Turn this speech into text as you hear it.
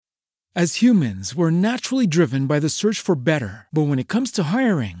As humans, we're naturally driven by the search for better. But when it comes to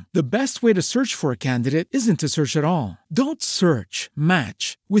hiring, the best way to search for a candidate isn't to search at all. Don't search,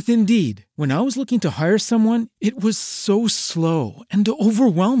 match with Indeed. When I was looking to hire someone, it was so slow and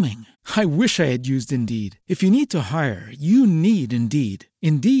overwhelming. I wish I had used Indeed. If you need to hire, you need Indeed.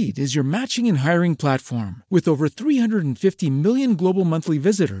 Indeed is your matching and hiring platform with over 350 million global monthly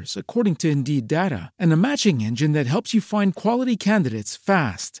visitors, according to Indeed data, and a matching engine that helps you find quality candidates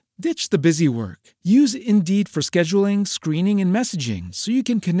fast. Ditch the busy work. Use Indeed for scheduling, screening, and messaging so you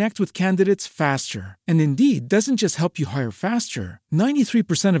can connect with candidates faster. And Indeed doesn't just help you hire faster.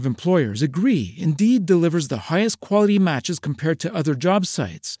 93% of employers agree Indeed delivers the highest quality matches compared to other job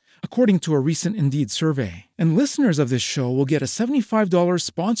sites, according to a recent Indeed survey. And listeners of this show will get a $75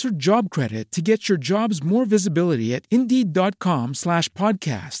 sponsored job credit to get your jobs more visibility at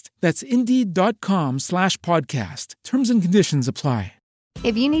Indeed.com/podcast. That's Indeed.com/podcast. Terms and conditions apply.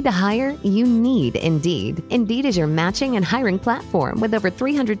 If you need to hire, you need Indeed. Indeed is your matching and hiring platform with over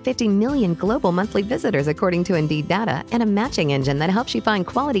 350 million global monthly visitors, according to Indeed data, and a matching engine that helps you find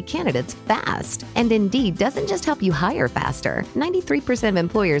quality candidates fast. And Indeed doesn't just help you hire faster. 93% of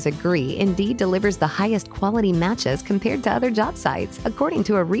employers agree Indeed delivers the highest quality matches compared to other job sites, according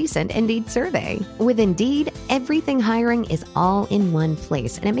to a recent Indeed survey. With Indeed, everything hiring is all in one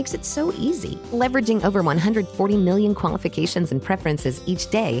place, and it makes it so easy. Leveraging over 140 million qualifications and preferences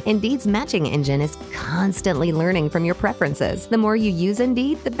each day, Indeed's matching engine is constantly learning from your preferences. The more you use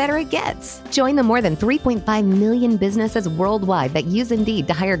Indeed, the better it gets. Join the more than 3.5 million businesses worldwide that use Indeed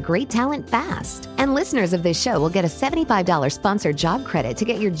to hire great talent fast. And listeners of this show will get a $75 sponsored job credit to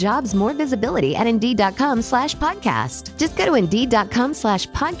get your jobs more visibility at Indeed.com/podcast. Just go to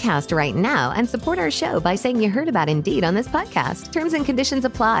Indeed.com/podcast right now and support our show by saying you heard about Indeed on this podcast. Terms and conditions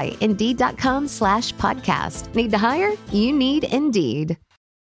apply. Indeed.com/podcast. Need to hire? You need Indeed.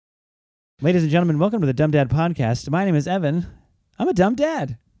 Ladies and gentlemen, welcome to the Dumb Dad Podcast. My name is Evan. I'm a dumb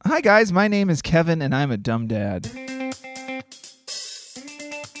dad. Hi, guys. My name is Kevin, and I'm a dumb dad.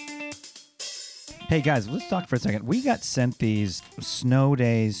 Hey, guys, let's talk for a second. We got sent these Snow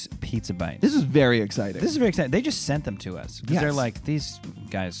Days pizza bites. This is very exciting. This is very exciting. They just sent them to us. Because they're like, these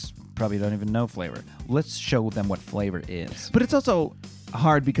guys probably don't even know flavor. Let's show them what flavor is. But it's also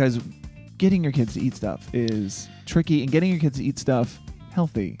hard because getting your kids to eat stuff is tricky, and getting your kids to eat stuff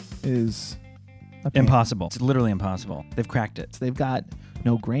healthy is a pain. Impossible. It's literally impossible. They've cracked it. They've got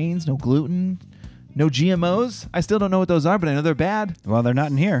no grains, no gluten, no GMOs. I still don't know what those are, but I know they're bad. Well, they're not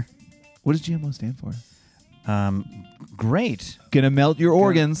in here. What does GMO stand for? Great. Gonna melt your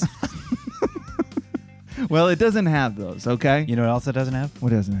organs. Well, it doesn't have those, okay? You know what else it doesn't have?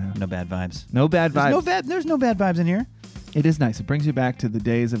 What doesn't have? No bad vibes. No bad vibes. There's no bad vibes in here. It is nice. It brings you back to the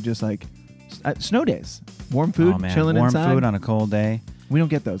days of just like snow days. Warm food, chilling warm inside. Warm food on a cold day. We don't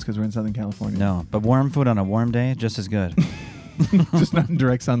get those because we're in Southern California. No, but warm food on a warm day, just as good. Just not in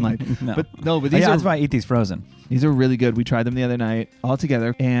direct sunlight. No. But these are, that's why I eat these frozen. These are really good. We tried them the other night all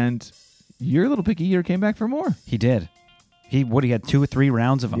together, and your little picky eater came back for more. He did. He had 2 or 3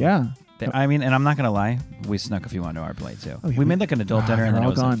 rounds of them. Yeah. I mean, and I'm not going to lie, we snuck a few onto our plate, too. Oh, yeah, we made like an adult dinner, and then all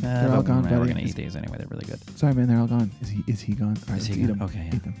it was gone. like, They're all gone, we're buddy. going to eat these anyway. They're really good. Sorry, man. They're all gone. Is he gone? All right, Is he eat gone? them. Okay,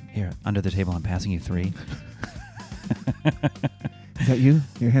 Eat them. Here, under the table, I'm passing you 3. Is that you?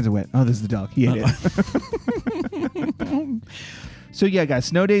 Your hands are wet. Oh, this is the dog. He ate it. So, yeah, guys,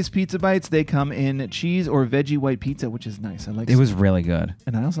 Snow Days Pizza Bites, they come in cheese or veggie white pizza, which is nice. I like it. Was really good.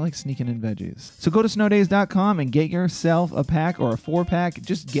 And I also like sneaking in veggies. So go to snowdays.com and get yourself a pack or a 4-pack.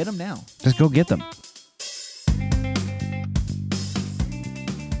 Just get them now. Just go get them.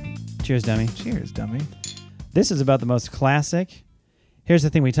 Cheers, dummy. Cheers, dummy. This is about the most classic. Here's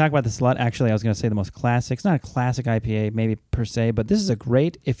the thing. We talk about this a lot. Actually, I was going to say the most classic. It's not a classic IPA, maybe per se, but this is a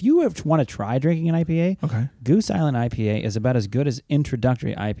great... If you want to try drinking an IPA, okay, Goose Island IPA is about as good as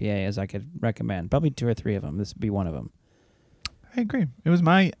introductory IPA as I could recommend. Probably 2 or 3 of them. This would be one of them. I agree. It was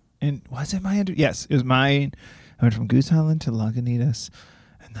my... Was it my... Yes, it was mine. I went from Goose Island to Lagunitas,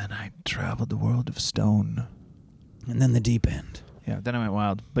 and then I traveled the world of Stone. And then the deep end. Yeah, then I went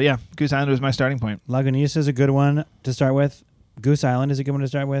wild. But yeah, Goose Island was my starting point. Lagunitas is a good one to start with. Goose Island is a good one to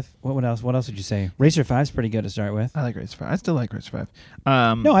start with. What else? What else would you say? Racer 5 is pretty good to start with. I like Racer 5. I still like Racer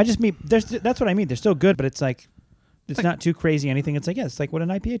 5. No, I just mean that's what I mean. They're still good, but it's like it's not too crazy anything. It's like it's like what an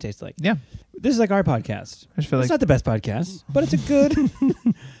IPA tastes like. Yeah, this is like our podcast. I just feel it's not the best podcast, but it's a good.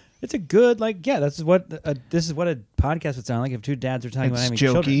 It's a good this is what a podcast would sound like if 2 dads are talking about having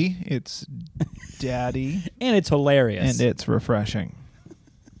children. It's jokey. It's daddy, and it's hilarious, and it's refreshing.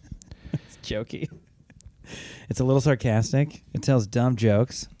 It's jokey. It's a little sarcastic. It tells dumb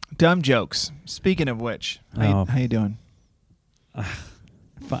jokes. Dumb jokes. Speaking of which, how you doing?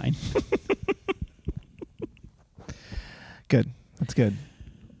 Fine. Good. That's good.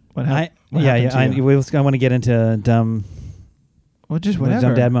 What I happened? I want to get into dumb Well, just whatever.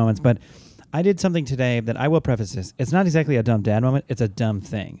 dumb dad moments, but I did something today that I will preface this. It's not exactly a dumb dad moment. It's a dumb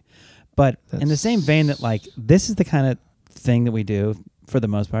thing. But in the same vein that, like, this is the kind of thing that we do for the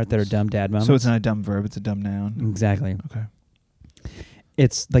most part that are dumb dad moments. So it's not a dumb verb. It's a dumb noun. Exactly. Okay.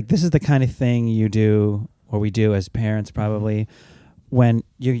 It's like this is the kind of thing you do, or we do as parents probably, when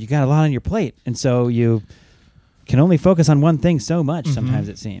you got a lot on your plate. And so you can only focus on one thing so much sometimes,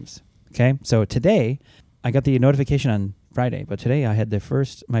 it seems. Okay? So today, I got the notification on Friday, but today I had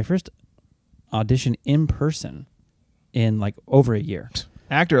my first audition in person in like over a year.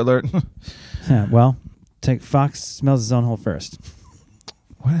 Actor alert. Well, Fox smells his own hole first.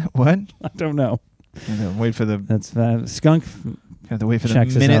 What? I don't know. You have to wait for the That's Skunk. you have to wait for the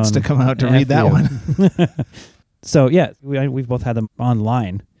checks his minutes to own come out to read that FU. one. So yeah, we've both had them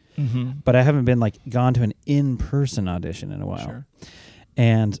online, Mm-hmm. but I haven't been like gone to an in-person audition in a while. Sure.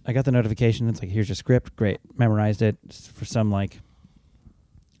 And I got the notification. It's like, here's your script. Great, memorized it. It's for some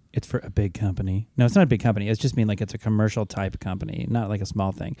it's for a big company. No, it's not a big company. It's just like it's a commercial type company, not like a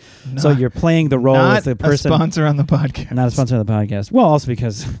small thing. So you're playing the role as the person. Not a sponsor on the podcast. Not a sponsor of the podcast. Well, also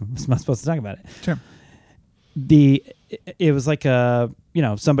because I'm not supposed to talk about it. Sure. It was like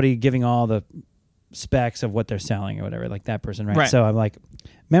somebody giving all the specs of what they're selling or whatever, like that person, right? So I'm like,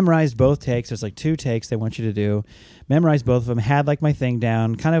 memorized both takes. There's like 2 takes they want you to do. Memorized both of them. Had like my thing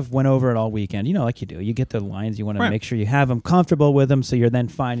down. Kind of went over it all weekend. Like you do. You get the lines. You want to make sure you have them comfortable with them. So you're then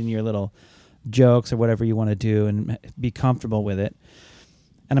finding your little jokes or whatever you want to do and be comfortable with it.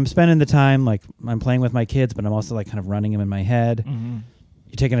 And I'm spending the time like I'm playing with my kids, but I'm also like kind of running them in my head. Mm-hmm.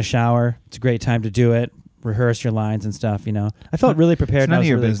 You're taking a shower. It's a great time to do it. Rehearse your lines and stuff, I felt really prepared. It's none and I was of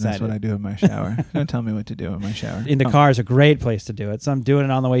your really business excited. what I do in my shower. Don't tell me what to do in my shower. In the car is a great place to do it. So I'm doing it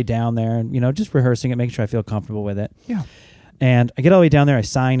on the way down there and, just rehearsing it, making sure I feel comfortable with it. Yeah. And I get all the way down there, I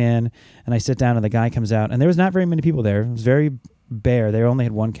sign in, and I sit down, and the guy comes out. And there was not very many people there. It was very bare. They only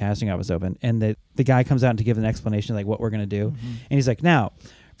had one casting office open. And the guy comes out to give an explanation like what we're going to do. Mm-hmm. And he's like, now,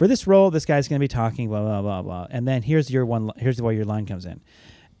 for this role, this guy's going to be talking, blah, blah, blah, blah. And then here's where your line comes in.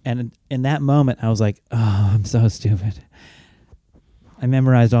 And in that moment, I was like, oh, I'm so stupid. I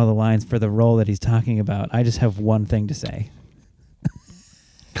memorized all the lines for the role that he's talking about. I just have one thing to say.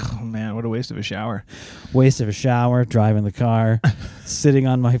 Oh, man, what a waste of a shower. Waste of a shower, driving the car, sitting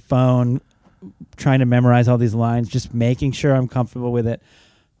on my phone, trying to memorize all these lines, just making sure I'm comfortable with it,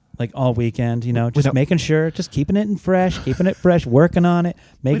 like all weekend, just making sure, just keeping it fresh, working on it,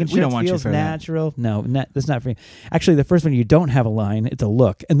 making sure it feels natural. No, that's not for you. Actually, the first one, you don't have a line, it's a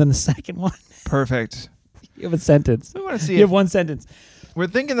look. And then the second one. Perfect. You have a sentence. We want to see you have one sentence. We're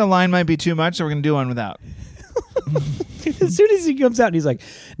thinking the line might be too much, so we're going to do one without. As soon as he comes out and he's like,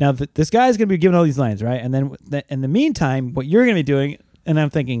 now this guy's going to be giving all these lines, right? And then in the meantime, what you're going to be doing, and I'm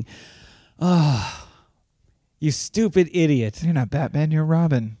thinking, oh, you stupid idiot. You're not Batman, you're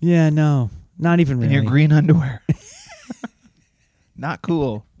Robin. Yeah, no, not even really. In your green underwear. Not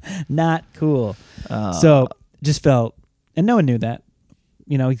cool. Not cool. So just felt, and no one knew that.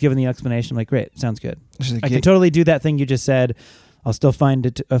 He's giving the explanation. I'm like, great, sounds good. I can totally do that thing you just said. I'll still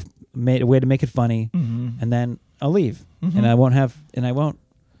find a way to make it funny, and then I'll leave, and I won't.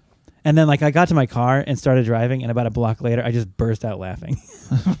 And then, like, I got to my car and started driving, and about a block later, I just burst out laughing.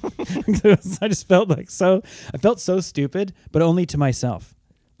 I just felt I felt so stupid, but only to myself.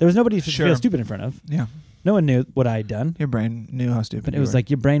 There was nobody to feel stupid in front of. Yeah. No one knew what I had done. Your brain knew how stupid But it was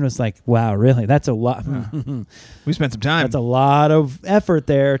like, your brain was like, wow, really? That's a lot. We spent some time. That's a lot of effort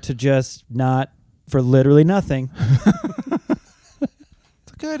there to just not, for literally nothing.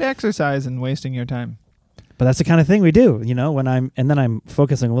 It's a good exercise in wasting your time. But that's the kind of thing we do, when I'm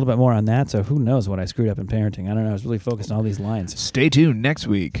focusing a little bit more on that. So who knows what I screwed up in parenting? I don't know. I was really focused on all these lines. Stay tuned next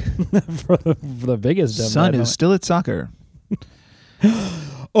week. for the biggest dumb Son is still at soccer.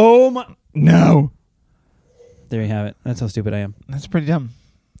 Oh my! No. There you have it. That's how stupid I am. That's pretty dumb.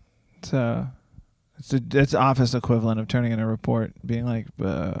 It's office equivalent of turning in a report, being like,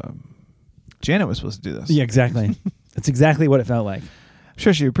 Janet was supposed to do this. Yeah, exactly. That's exactly what it felt like. I'm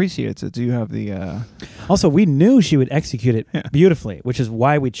sure she appreciates it. Do you have the... Also, we knew she would execute it beautifully, which is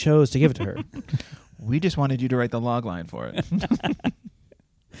why we chose to give it to her. We just wanted you to write the log line for it.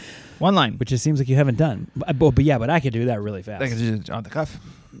 One line. Which it seems like you haven't done. But I could do that really fast. I could just on the cuff.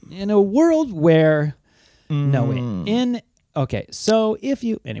 In a world where... No, wait. Okay, so if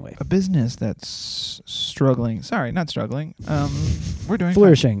you... Anyway. A business that's struggling... Sorry, not struggling. We're doing...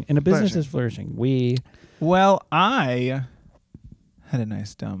 Flourishing. In a business that's flourishing. Well, I had a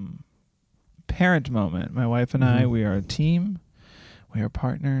nice dumb parent moment. My wife and I, we are a team. We are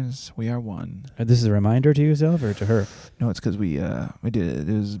partners. We are one. This is a reminder to yourself or to her? No, it's because we did it.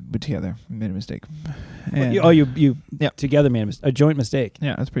 It was together. We made a mistake. And You together made a joint mistake.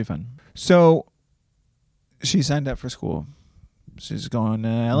 Yeah, that's pretty fun. So she signed up for school. She's going to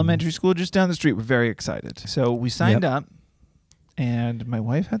elementary school just down the street. We're very excited. So we signed up, and my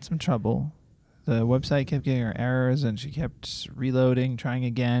wife had some trouble. The website kept getting her errors, and she kept reloading, trying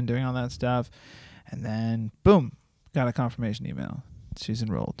again, doing all that stuff. And then, boom, got a confirmation email. She's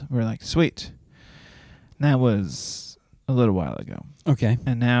enrolled. We're like, sweet. And that was a little while ago. Okay.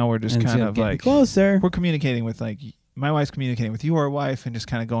 And now we're just kind of like closer. We're communicating with like my wife's communicating with your wife and just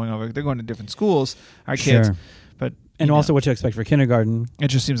kind of going over. They're going to different schools. Our kids, but also what you expect for kindergarten. It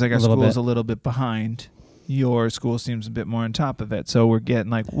just seems like our school is a little bit behind. Your school seems a bit more on top of it. So we're getting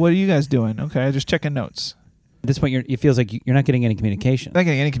like, what are you guys doing? Okay, just checking notes. At this point, it feels like you're not getting any communication. Not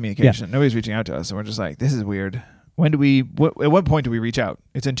getting any communication. Yeah. Nobody's reaching out to us, and we're just like, this is weird. When do we? At what point do we reach out?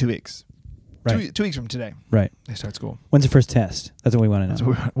 It's in 2 weeks. Right. 2 weeks from today. Right. They start school. When's the first test? That's what we want to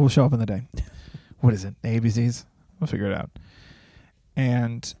know. We'll show up on the day. What is it? ABCs? We'll figure it out.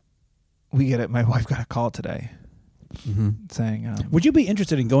 And we get it. My wife got a call today saying, would you be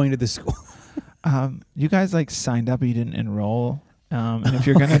interested in going to this school? You guys like signed up, but you didn't enroll. And if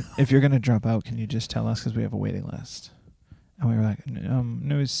you're gonna drop out, can you just tell us because we have a waiting list? And we were like,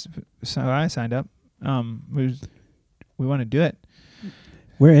 no. So I signed up. We want to do it.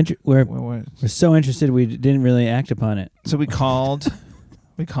 We're so interested we didn't really act upon it. So we called,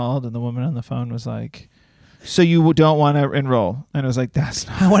 and the woman on the phone was like, "So you don't want to enroll?" And I was like, "That's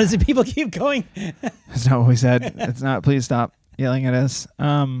not." What is it? People keep going. That's not what we said. It's not. Please stop yelling at us.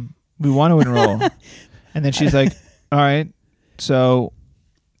 We want to enroll. And then she's like, "All right. So,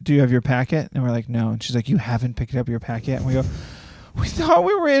 do you have your packet?" And we're like, "No." And she's like, "You haven't picked up your packet?" And we go, "We thought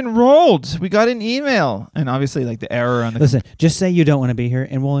we were enrolled. We got an email." And obviously, like the error on the... Listen, just say you don't want to be here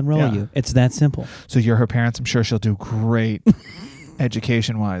and we'll enroll you. It's that simple. So you're her parents. I'm sure she'll do great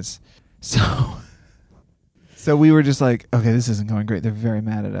education-wise. So we were just like, okay, this isn't going great. They're very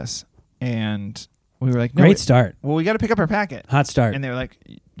mad at us. And we were like, no, great start. Well, we got to pick up her packet. Hot start. And they were like,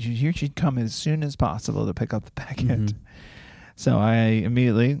 she'd come as soon as possible to pick up the packet. Mm-hmm. So I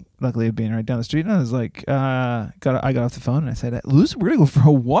immediately, luckily being right down the street, and I was like, I got off the phone and I said, Luce, we're going to go for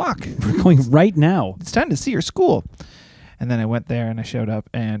a walk. We're going right now. It's time to see your school. And then I went there and I showed up,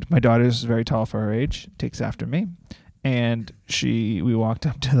 and my daughter's very tall for her age, takes after me. And we walked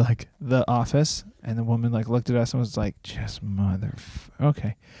up to like the office, and the woman like looked at us and was like, just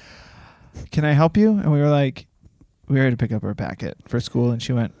okay. Can I help you? And we were like, we were here to pick up our packet for school. And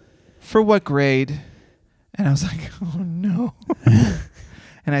she went, for what grade? And I was like, oh no.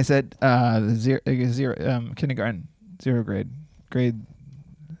 And I said, kindergarten, 0 grade.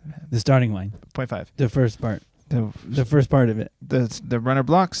 The starting line. 0.5. The first part. The first part of it. The runner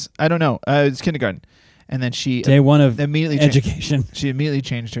blocks. I don't know. It's kindergarten. And then she day one of immediately education. She immediately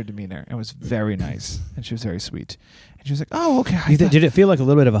changed her demeanor and was very nice, and she was very sweet. And she was like, "Oh, okay." Did it feel like a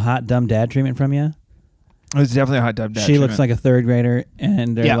little bit of a hot dumb dad treatment from you? It was definitely a hot dumb dad. She looks like a third grader,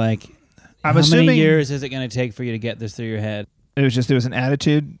 and they're like, "How many years is it going to take for you to get this through your head?" It was just there was an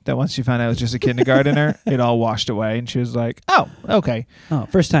attitude that once she found out I was just a kindergartner, it all washed away, and she was like, "Oh, okay. Oh,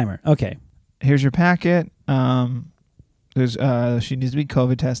 first timer. Okay. Here's your packet. There's she needs to be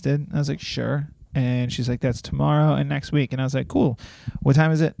COVID tested." I was like, "Sure." And she's like, that's tomorrow and next week. And I was like, cool. What time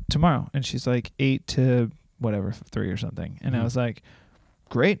is it tomorrow? And she's like 8 to whatever, 3 or something. And I was like,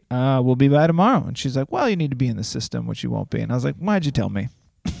 great. We'll be by tomorrow. And she's like, well, you need to be in the system, which you won't be. And I was like, why'd you tell me?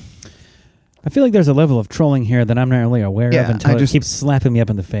 I feel like there's a level of trolling here that I'm not really aware of until it keeps slapping me up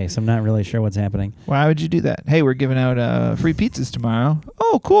in the face. I'm not really sure what's happening. Why would you do that? Hey, we're giving out free pizzas tomorrow.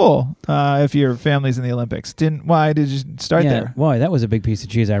 Oh, cool. If your family's in the Olympics. Why did you start there? Boy, that was a big piece of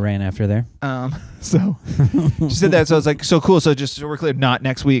cheese I ran after there. So she said that. So I was like, so cool. So just so we're clear, not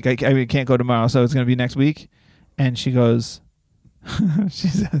next week. I can't go tomorrow. So it's going to be next week. And she goes, she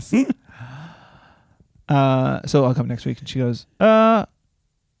says, so I'll come next week. And she goes,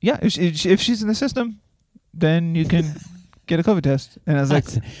 yeah, if she's in the system, then you can get a COVID test. And I was like,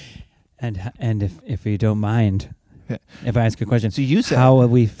 and if you don't mind, if I ask a question, so you said, how will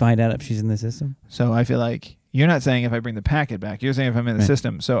we find out if she's in the system? So I feel like you're not saying if I bring the packet back. You're saying if I'm in the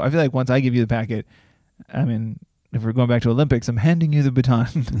system. So I feel like once I give you the packet, I mean, if we're going back to Olympics, I'm handing you the baton.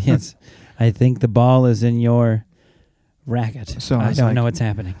 Yes, I think the ball is in your racket. So I don't know what's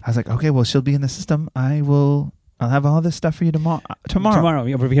happening. I was like, okay, well, she'll be in the system. I'll have all this stuff for you tomorrow.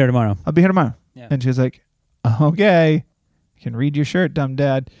 You'll be here tomorrow. I'll be here tomorrow. Yeah. And she was like, okay, you can read your shirt, dumb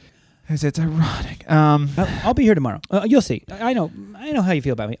dad. Because it's ironic. I'll be here tomorrow. You'll see. I know how you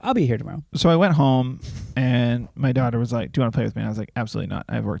feel about me. I'll be here tomorrow. So I went home, and my daughter was like, "Do you want to play with me?" And I was like, "Absolutely not.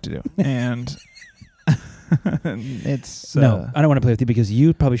 I have work to do." And it's no, I don't want to play with you because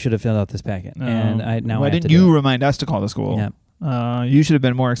you probably should have filled out this packet. And why didn't you remind us to call the school? Yeah. You should have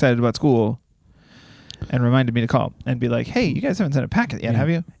been more excited about school and reminded me to call and be like, "Hey, you guys haven't sent a packet yet, have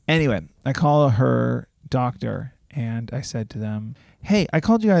you?" Anyway, I call her doctor, and I said to them, "Hey, I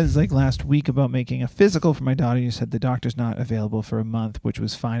called you guys like last week about making a physical for my daughter. You said the doctor's not available for a month," which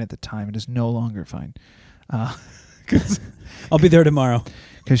was fine at the time. It is no longer fine. I'll be there tomorrow.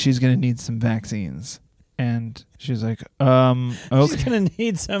 Because she's going to need some vaccines. And she's like, okay. She's going to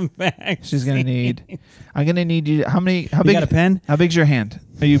need some vaccines. She's going to need, I'm going to need you, how big? Got a pen? How big's your hand?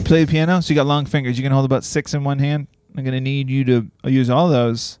 You play the piano? So you got long fingers. You can hold about 6 in one hand. I'm going to need you to use all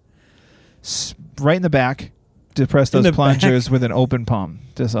those right in the back to press those plungers with an open palm.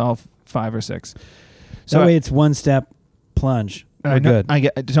 Just all 5 or 6. So that way it's one step plunge. We're good.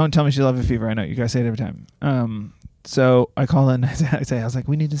 Don't tell me she'll have a fever. I know. You guys say it every time. So I call in and I was like,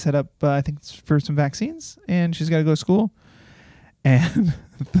 we need to set up, I think, for some vaccines. And she's got to go to school. And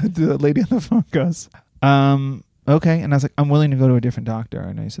the lady on the phone goes, okay. And I was like, I'm willing to go to a different doctor.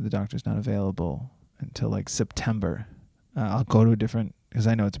 I know you said the doctor's not available until like September. I'll go to a different, because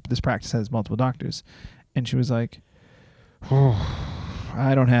I know this practice has multiple doctors. And she was like,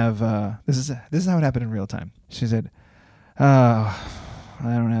 I don't have, this is how it happened in real time. She said, I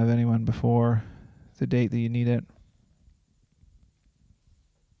don't have anyone before the date that you need it.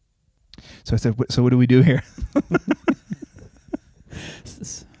 So I said, so what do we do here?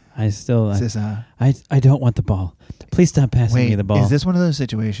 I don't want the ball. Please stop passing me the ball. Is this one of those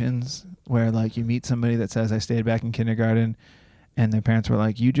situations where like you meet somebody that says, I stayed back in kindergarten, and their parents were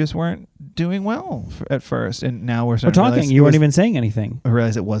like, you just weren't doing well at first, and now we're talking. You weren't even saying anything. I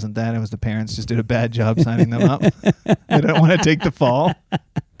realized it wasn't that. It was the parents just did a bad job signing them up. They don't want to take the fall.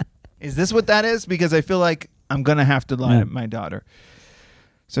 Is this what that is? Because I feel like I'm going to have to lie to my daughter.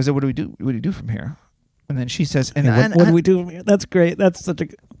 So I said, what do we do? What do you do from here? And then she says, what do we do from here? That's great. That's such a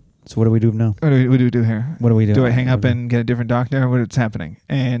good. So what do we do now? What do we do here? What do we do? Do I hang up and get a different doctor? What's happening?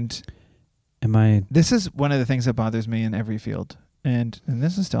 And this is one of the things that bothers me in every field. And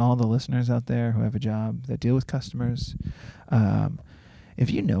this is to all the listeners out there who have a job that deal with customers.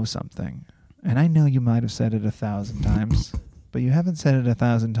 If you know something, and I know you might have said it 1,000 times, but you haven't said it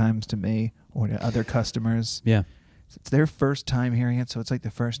 1,000 times to me or to other customers. Yeah. It's their first time hearing it, so it's like the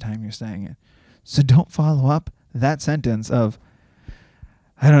first time you're saying it. So don't follow up that sentence of,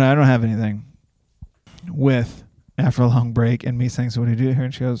 I don't have anything, with, after a long break, and me saying, so what do you do here?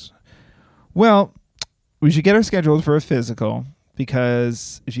 And she goes, well, we should get her scheduled for a physical,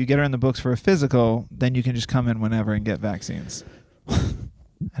 because if you get her in the books for a physical, then you can just come in whenever and get vaccines.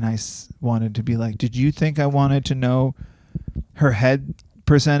 And I wanted to be like, did you think I wanted to know her head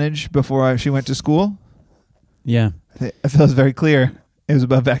percentage before she went to school? Yeah. I felt it was very clear. It was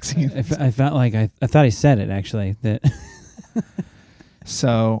about vaccines. I felt like I thought he said it, actually. That.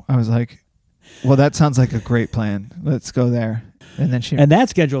 So I was like, well, that sounds like a great plan. Let's go there. And then and that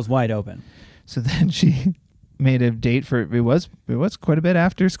schedule's wide open. So then she made a date for it. Was quite a bit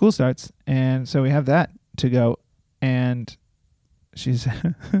after school starts. And so we have that to go. And she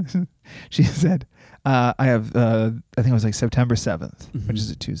said, I have, I think it was like September 7th, which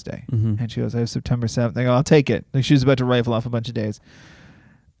is a Tuesday. And she goes, I have September 7th. I go, I'll take it. Like she was about to rifle off a bunch of days.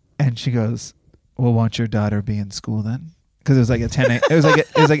 And she goes, well, won't your daughter be in school then? Because it was like at 10 a.m. It was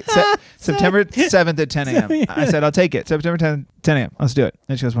like September 7th at 10 a.m. I said, I'll take it. September 10 a.m. Let's do it.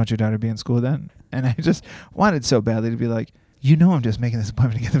 And she goes, won't your daughter be in school then? And I just wanted so badly to be like, I'm just making this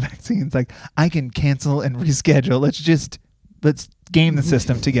appointment to get the vaccines. Like, I can cancel and reschedule. Let's game the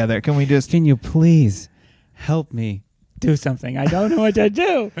system together. Can you please help me do something? I don't know what to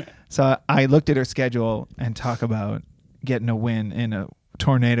do. So I looked at her schedule and talk about getting a win in a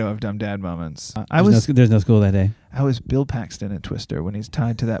tornado of dumb dad moments. There's no school that day. I was Bill Paxton in Twister when he's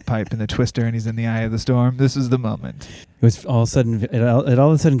tied to that pipe in the Twister and he's in the eye of the storm. This is the moment. It was all of a sudden. It all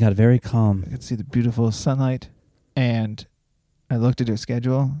of a sudden got very calm. I could see the beautiful sunlight, and I looked at her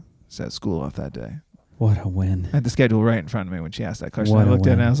schedule. It said school off that day. What a win! I had the schedule right in front of me when she asked that question. I looked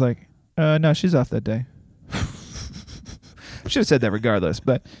at it and I was like, "No, she's off that day." Should have said that regardless,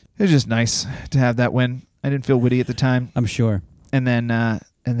 but it was just nice to have that win. I didn't feel witty at the time. I'm sure. And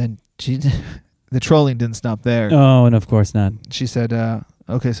then she, the trolling didn't stop there. Oh, and of course not. She said,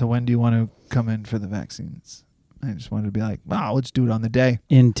 okay, so when do you want to come in for the vaccines? I just wanted to be like, wow, let's do it on the day.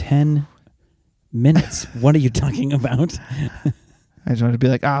 In 10 minutes. What are you talking about? I just wanted to be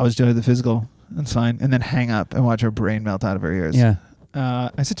like, let's do the physical. That's fine. And then hang up and watch her brain melt out of her ears. Yeah.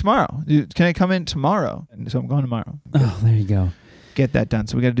 I said tomorrow. Can I come in tomorrow? And so I'm going tomorrow. Oh, there you go. Get that done.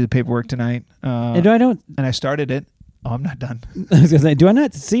 So we got to do the paperwork tonight. And I started it. Oh, I'm not done. I was gonna say, do I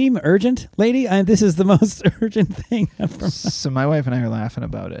not seem urgent, lady? This is the most urgent thing ever. So my wife and I are laughing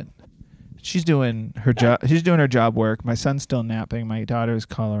about it. She's doing her job. She's doing her job work. My son's still napping. My daughter's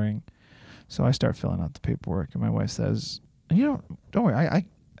coloring. So I start filling out the paperwork, and my wife says, don't worry. I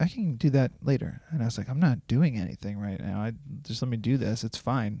can do that later. And I was like, I'm not doing anything right now. Just let me do this. It's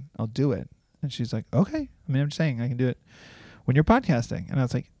fine. I'll do it. And she's like, okay. I mean, I'm just saying I can do it when you're podcasting. And I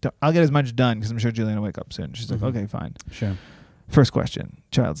was like, I'll get as much done because I'm sure Julian will wake up soon. She's like, okay, fine. Sure. First question,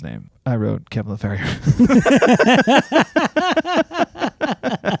 child's name. I wrote Kevin LaFerrier.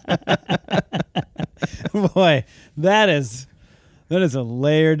 Boy, that is a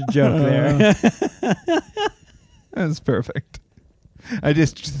layered joke there. That's perfect. I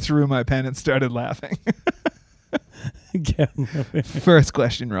just threw my pen and started laughing. First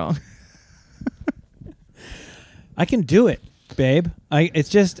question wrong. I can do it, babe.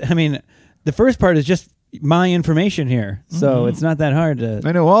 The first part is just my information here. So it's not that hard to...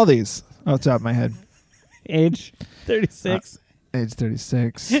 I know all these off the top of my head. Age 36. Age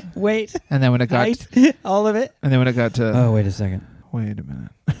 36. Weight. And then when it got... height, all of it. And then when it got to... Oh, wait a second. Wait a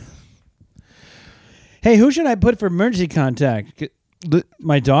minute. Hey, who should I put for emergency contact?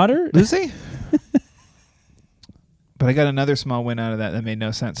 My daughter? Lucy? But I got another small win out of that made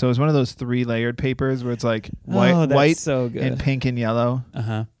no sense. So it was one of those 3-layered papers where it's like white so good. and pink and yellow.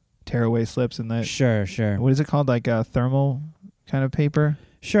 Uh-huh. Tearaway slips and that. Sure. What is it called? Like a thermal kind of paper?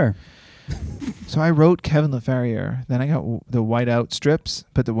 Sure. So I wrote Kevin LaFerrier. Then I got the whiteout strips,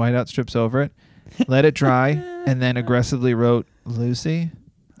 put the whiteout strips over it, let it dry, and then aggressively wrote Lucy.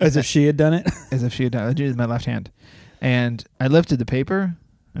 As if she had done it? As if she had done it. I did it with my left hand. And I lifted the paper,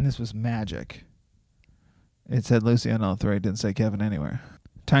 and this was magic. It said Lucy on all three. It didn't say Kevin anywhere.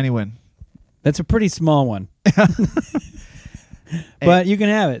 Tiny win. That's a pretty small one. But you can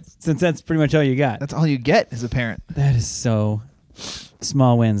have it, since that's pretty much all you got. That's all you get as a parent. That is so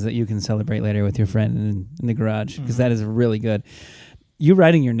small wins that you can celebrate later with your friend in the garage, because that is really good. You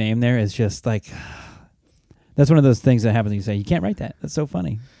writing your name there is just like... That's one of those things that happens. You say, you can't write that. That's so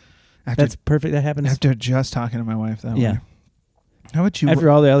funny. That's perfect. That happens. After just talking to my wife that way. How about you? After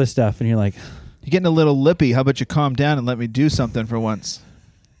all the other stuff, and you're like... You're getting a little lippy. How about you calm down and let me do something for once?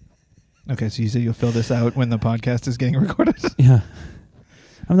 Okay, so you say you'll fill this out when the podcast is getting recorded? Yeah.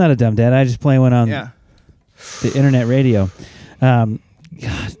 I'm not a dumb dad. I just play one on the internet radio. God,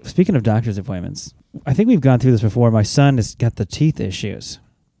 speaking of doctor's appointments, I think we've gone through this before. My son has got the teeth issues.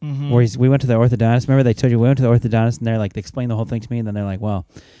 Mm-hmm. Where we went to the orthodontist. Remember they told you we went to the orthodontist, and they explained the whole thing to me, and then they're like, well,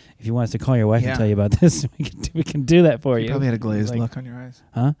 if you want us to call your wife and tell you about this, we can do that for you. You probably had a glazed look on your eyes.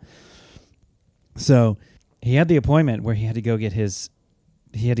 Huh? So he had the appointment where he had to go get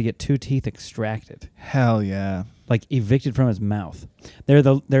he had to get 2 teeth extracted. Hell yeah. Like evicted from his mouth.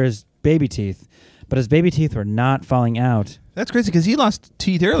 They're his baby teeth, but his baby teeth were not falling out. That's crazy because he lost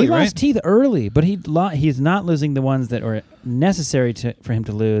teeth early, right? He lost teeth early, but he's not losing the ones that are necessary for him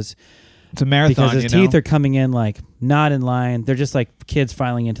to lose. It's a marathon, because his teeth are coming in not in line. They're just like kids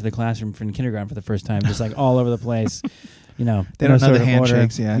filing into the classroom from kindergarten for the first time, just like all over the place. They don't know the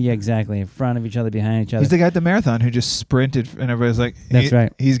handshakes yet. Yeah, exactly. In front of each other, behind each other. He's the guy at the marathon who just sprinted, and everybody's like, "That's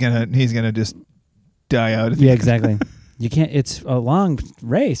right. He's gonna just die out." Yeah, exactly. You can't. It's a long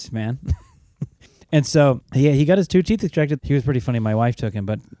race, man. And so he got his 2 teeth extracted. He was pretty funny. My wife took him,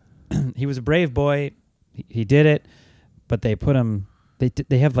 but he was a brave boy. He did it, but they put him.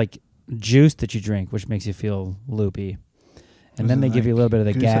 They have juice that you drink, which makes you feel loopy, and then they give you a little bit of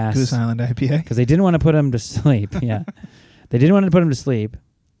the gas. Goose Island IPA. Because they didn't want to put him to sleep. Yeah, they didn't want to put him to sleep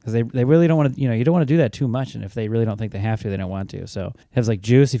because they really don't want to. You don't want to do that too much, and if they really don't think they have to, they don't want to. So it has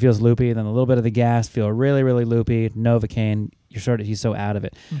juice. He feels loopy. Then a little bit of the gas. Feel really, really loopy. Novocaine. He's so out of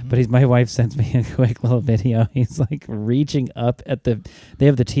it. Mm-hmm. But my wife sends me a quick little video. He's reaching up at they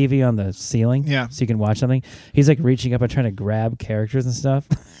have the TV on the ceiling. Yeah. So you can watch something. He's reaching up and trying to grab characters and stuff.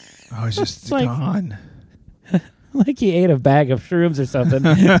 Oh, he's just gone. Like he ate a bag of shrooms or something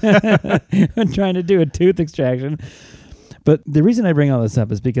and trying to do a tooth extraction. But the reason I bring all this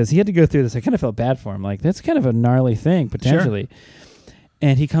up is because he had to go through this. I kind of felt bad for him. That's kind of a gnarly thing, potentially. Sure.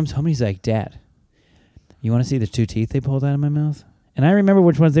 And he comes home and he's like, Dad, you want to see the 2 teeth they pulled out of my mouth? And I remember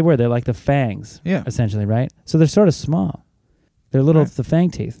which ones they were. They're like the fangs, essentially, right? So they're sort of small. They're little, the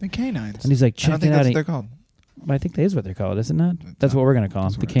fang teeth. The canines. And he's like, check it out. I don't think that's what they're called. I think that is what they're called, is it not? That's what we're going to call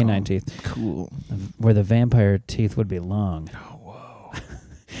them, the canine teeth. Cool. Where the vampire teeth would be long. Oh, whoa.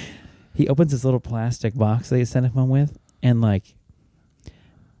 He opens this little plastic box that he sent him home with, and I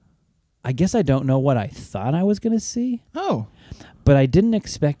guess I don't know what I thought I was going to see. Oh. but I didn't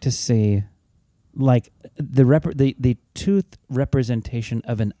expect to see like the tooth representation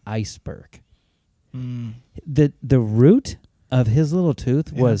of an iceberg. The root of his little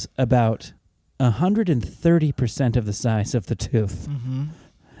tooth was about 130% of the size of the tooth. Mm-hmm.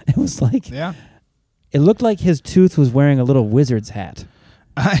 It was like, it looked like his tooth was wearing a little wizard's hat.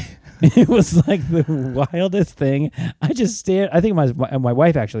 It was like the wildest thing. I just stared. I think my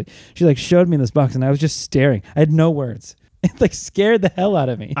wife actually, she like showed me this box and I was just staring. I had no words. It like scared the hell out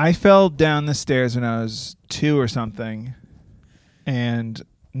of me. I fell down the stairs when I was 2 or something and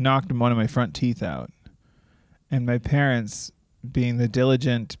knocked one of my front teeth out. And my parents, being the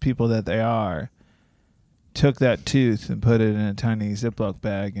diligent people that they are, took that tooth and put it in a tiny Ziploc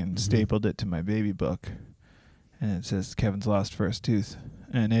bag and stapled it to my baby book. And it says Kevin's lost first tooth.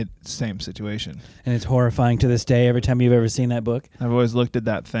 And it's same situation. And it's horrifying to this day every time you've ever seen that book. I've always looked at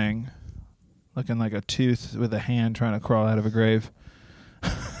that thing, looking like a tooth with a hand trying to crawl out of a grave.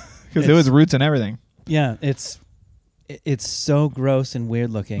 Because it was roots and everything. Yeah, it's so gross and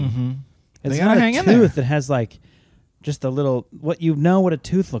weird looking. Mm-hmm. It's not a tooth that has like just a little, what a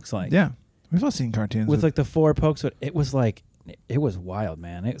tooth looks like. Yeah. We've all seen cartoons. With like the 4 pokes, but it was like, it was wild,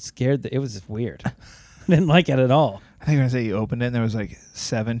 man. It scared, it was just weird. I didn't like it at all. I think when I say he opened it and there was like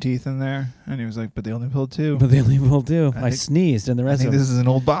 7 teeth in there. And he was like, but they only pulled 2. But they only pulled 2. I sneezed and the rest of this is an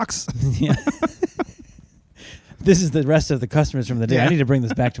old box. Yeah. This is the rest of the customers from the day. I need to bring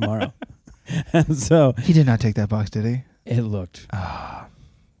this back tomorrow. And so he did not take that box, did he? It looked.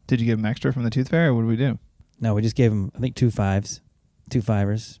 Did you give him extra from the tooth fairy or what did we do? No, we just gave him, I think, 2 5s. 2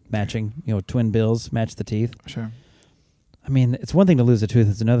 fivers matching, twin bills, match the teeth. Sure. I mean, it's one thing to lose a tooth.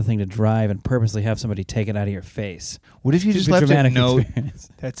 It's another thing to drive and purposely have somebody take it out of your face. What if you just left a note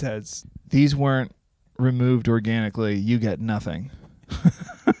that says, these weren't removed organically, you get nothing?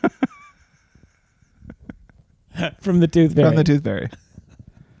 From the tooth fairy. From the tooth fairy.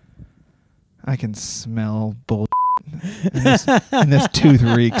 I can smell bull and this tooth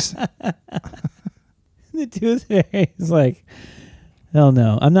reeks. The tooth fairy is like, hell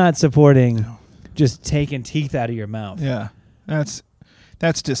no. I'm not supporting just taking teeth out of your mouth. Yeah. That's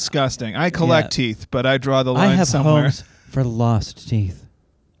disgusting. I collect teeth, but I draw the line somewhere. I have homes for lost teeth.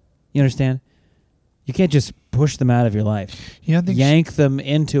 You understand? You can't just push them out of your life. You don't think yank them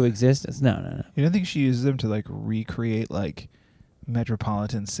into existence. No. You don't think she uses them to like recreate like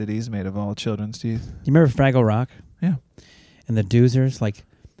metropolitan cities made of all children's teeth? You remember Fraggle Rock? Yeah. And the Doozers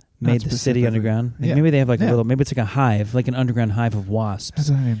made the city underground. Like maybe they have like a little. Maybe it's like a hive, like an underground hive of wasps. That's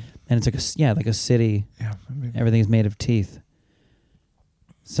what I mean. And it's like a city. Yeah. Everything is made of teeth.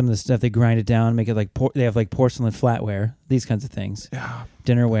 Some of the stuff they grind it down, make it like they have like porcelain flatware, these kinds of things. Yeah.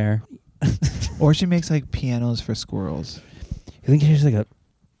 Dinnerware. Or she makes like pianos for squirrels. You think she's like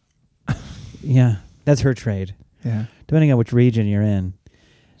a? Yeah, that's her trade. Yeah. Depending on which region you're in,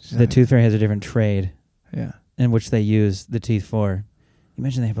 the tooth fairy has a different trade. Yeah. In which they use the teeth for. You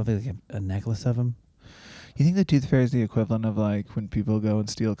imagine they have probably like a necklace of them. You think the tooth fairy is the equivalent of like when people go and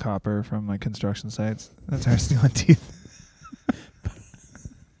steal copper from like construction sites? That's her stealing teeth.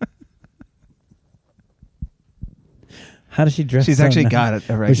 How does she dress? She's actually got it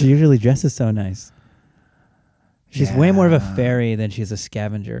right. But she usually dresses so nice. She's way more of a fairy than she's a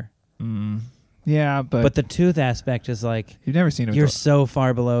scavenger. Mm. Yeah, but the tooth aspect is like you've never seen her. You're so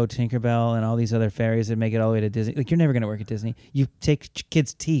far below Tinkerbell and all these other fairies that make it all the way to Disney. Like you're never going to work at Disney. You take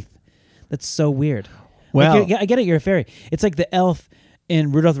kids' teeth. That's so weird. Well, like, I get it. You're a fairy. It's like the elf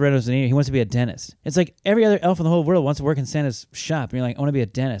in Rudolph the Red-Nosed Reindeer. He wants to be a dentist. It's like every other elf in the whole world wants to work in Santa's shop. And you're like, I want to be a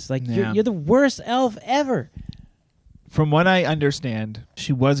dentist. Like you're the worst elf ever. From what I understand,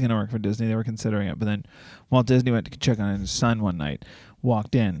 she was going to work for Disney. They were considering it. But then Walt Disney went to check on his son one night,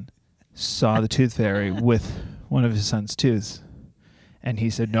 walked in, saw the tooth fairy with one of his son's tooths. And he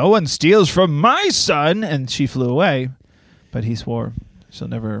said, no one steals from my son. And she flew away. But he swore she'll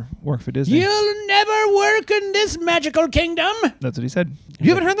never work for Disney. You'll never work in this magical kingdom. That's what he said.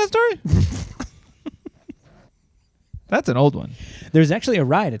 You haven't heard that story? That's an old one. There's actually a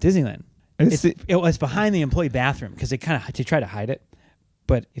ride at Disneyland. It's behind the employee bathroom because they try to hide it.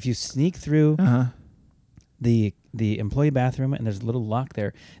 But if you sneak through the employee bathroom and there's a little lock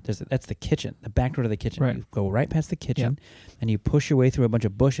there, that's the kitchen, the back door to the kitchen. Right. You go right past the kitchen and you push your way through a bunch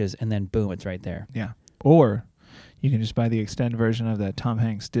of bushes and then boom, it's right there. Yeah. Or you can just buy the extended version of that Tom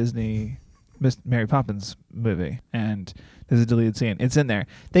Hanks Disney Mary Poppins movie, and there's a deleted scene. It's in there.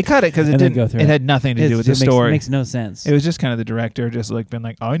 They cut it because it had nothing to do with the story. It makes no sense. It was just kind of the director just like been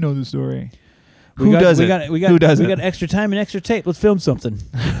like, I know the story. Who does it? Who does it? We got extra time and extra tape. Let's film something.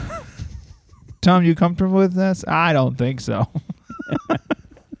 Tom, you comfortable with this? I don't think so.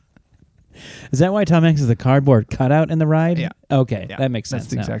 Is that why Tom Hanks is a cardboard cutout in the ride? Yeah. Okay, Yeah. that makes sense.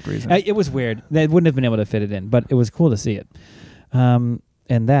 That's the exact reason. It was weird. They wouldn't have been able to fit it in, but it was cool to see it. And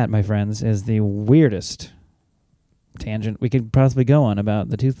that, my friends, is the weirdest tangent we could possibly go on about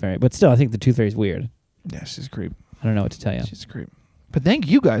the Tooth Fairy. But still, I think the Tooth Fairy is weird. Yeah, she's a creep. I don't know what to tell you. She's a creep. But thank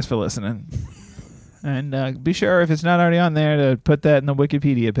you guys for listening. And be sure, if it's not already on there, to put that in the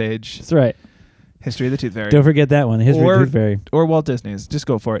Wikipedia page. That's right. History of the Tooth Fairy. Don't forget that one, the History of the Tooth Fairy. Or Walt Disney's. Just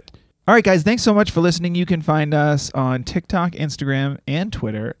go for it. All right, guys. Thanks so much for listening. You can find us on TikTok, Instagram, and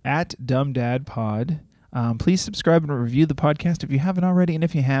Twitter at DumbDadPod. Please subscribe and review the podcast if you haven't already. And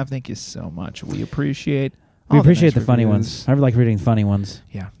if you have, thank you so much. We appreciate the funny ones. I like reading funny ones.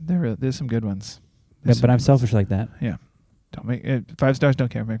 Yeah, there's some good ones. But I'm selfish like that. Yeah. Don't make 5 stars. Don't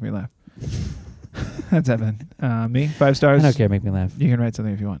care. Make me laugh. That's Evan. Me, 5 stars. I don't care. Make me laugh. You can write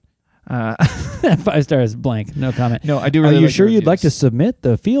something if you want. 5 stars blank. No comment. No, I do really Are you like sure the you'd like to reviews. submit?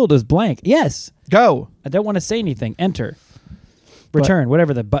 The field is blank. Yes. Go. I don't want to say anything. Enter. Return.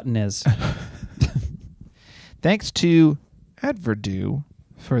 Whatever the button is. Thanks to Adverdu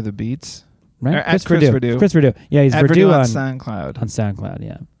for the beats. Right? Chris Verdue. Chris Verdue. Yeah, he's Adverdu Verdue on on SoundCloud. On SoundCloud,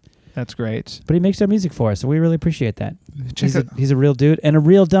 yeah. That's great. But he makes our music for us, so we really appreciate that. Check He's a real dude and a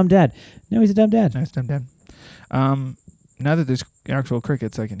real dumb dad. No, he's a dumb dad. Nice, dumb dad. Now that there's actual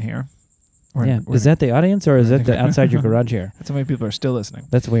crickets I can hear. Is that the audience or is that the outside your garage here? That's how many people are still listening.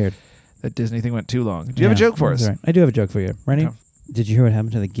 That's weird. That Disney thing went too long. Do you have a joke for us? Right. I do have a joke for you. Ready? Okay. Did you hear what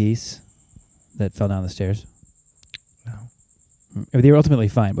happened to the geese that fell down the stairs? No. They were ultimately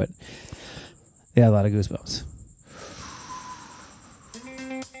fine, but they had a lot of goosebumps.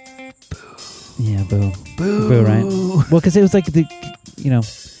 Yeah, boo. Boo. Boo, right? Well, because it was like the, No.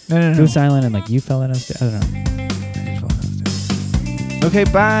 Goose Island and like you fell down the stairs. I don't know. Okay,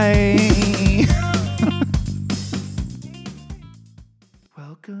 bye.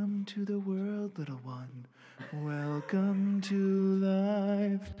 Welcome to the world, little one. Welcome to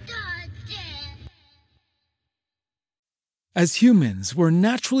life. As humans, we're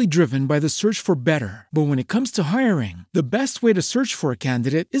naturally driven by the search for better. But when it comes to hiring, the best way to search for a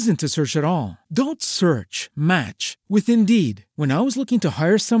candidate isn't to search at all. Don't search, match with Indeed. When I was looking to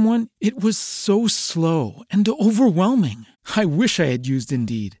hire someone, it was so slow and overwhelming. I wish I had used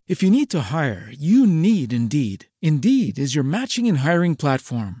Indeed. If you need to hire, you need Indeed. Indeed is your matching and hiring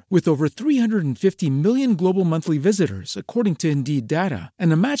platform with over 350 million global monthly visitors, according to Indeed data,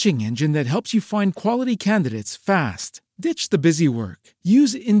 and a matching engine that helps you find quality candidates fast. Ditch the busy work.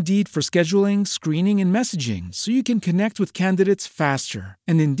 Use Indeed for scheduling, screening, and messaging so you can connect with candidates faster.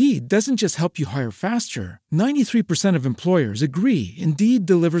 And Indeed doesn't just help you hire faster. 93% of employers agree Indeed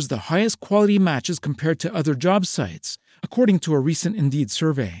delivers the highest quality matches compared to other job sites, according to a recent Indeed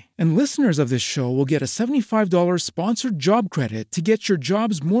survey. And listeners of this show will get a $75 sponsored job credit to get your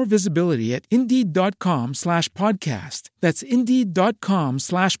jobs more visibility at Indeed.com/podcast. That's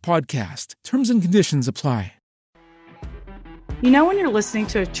Indeed.com/podcast. Terms and conditions apply. You know when you're listening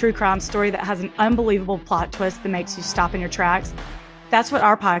to a true crime story that has an unbelievable plot twist that makes you stop in your tracks? That's what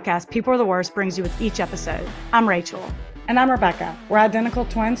our podcast, People Are the Worst, brings you with each episode. I'm Rachel. And I'm Rebecca. We're identical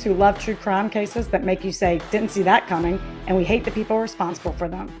twins who love true crime cases that make you say, didn't see that coming, and we hate the people responsible for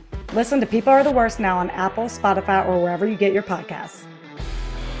them. Listen to People Are the Worst now on Apple, Spotify, or wherever you get your podcasts.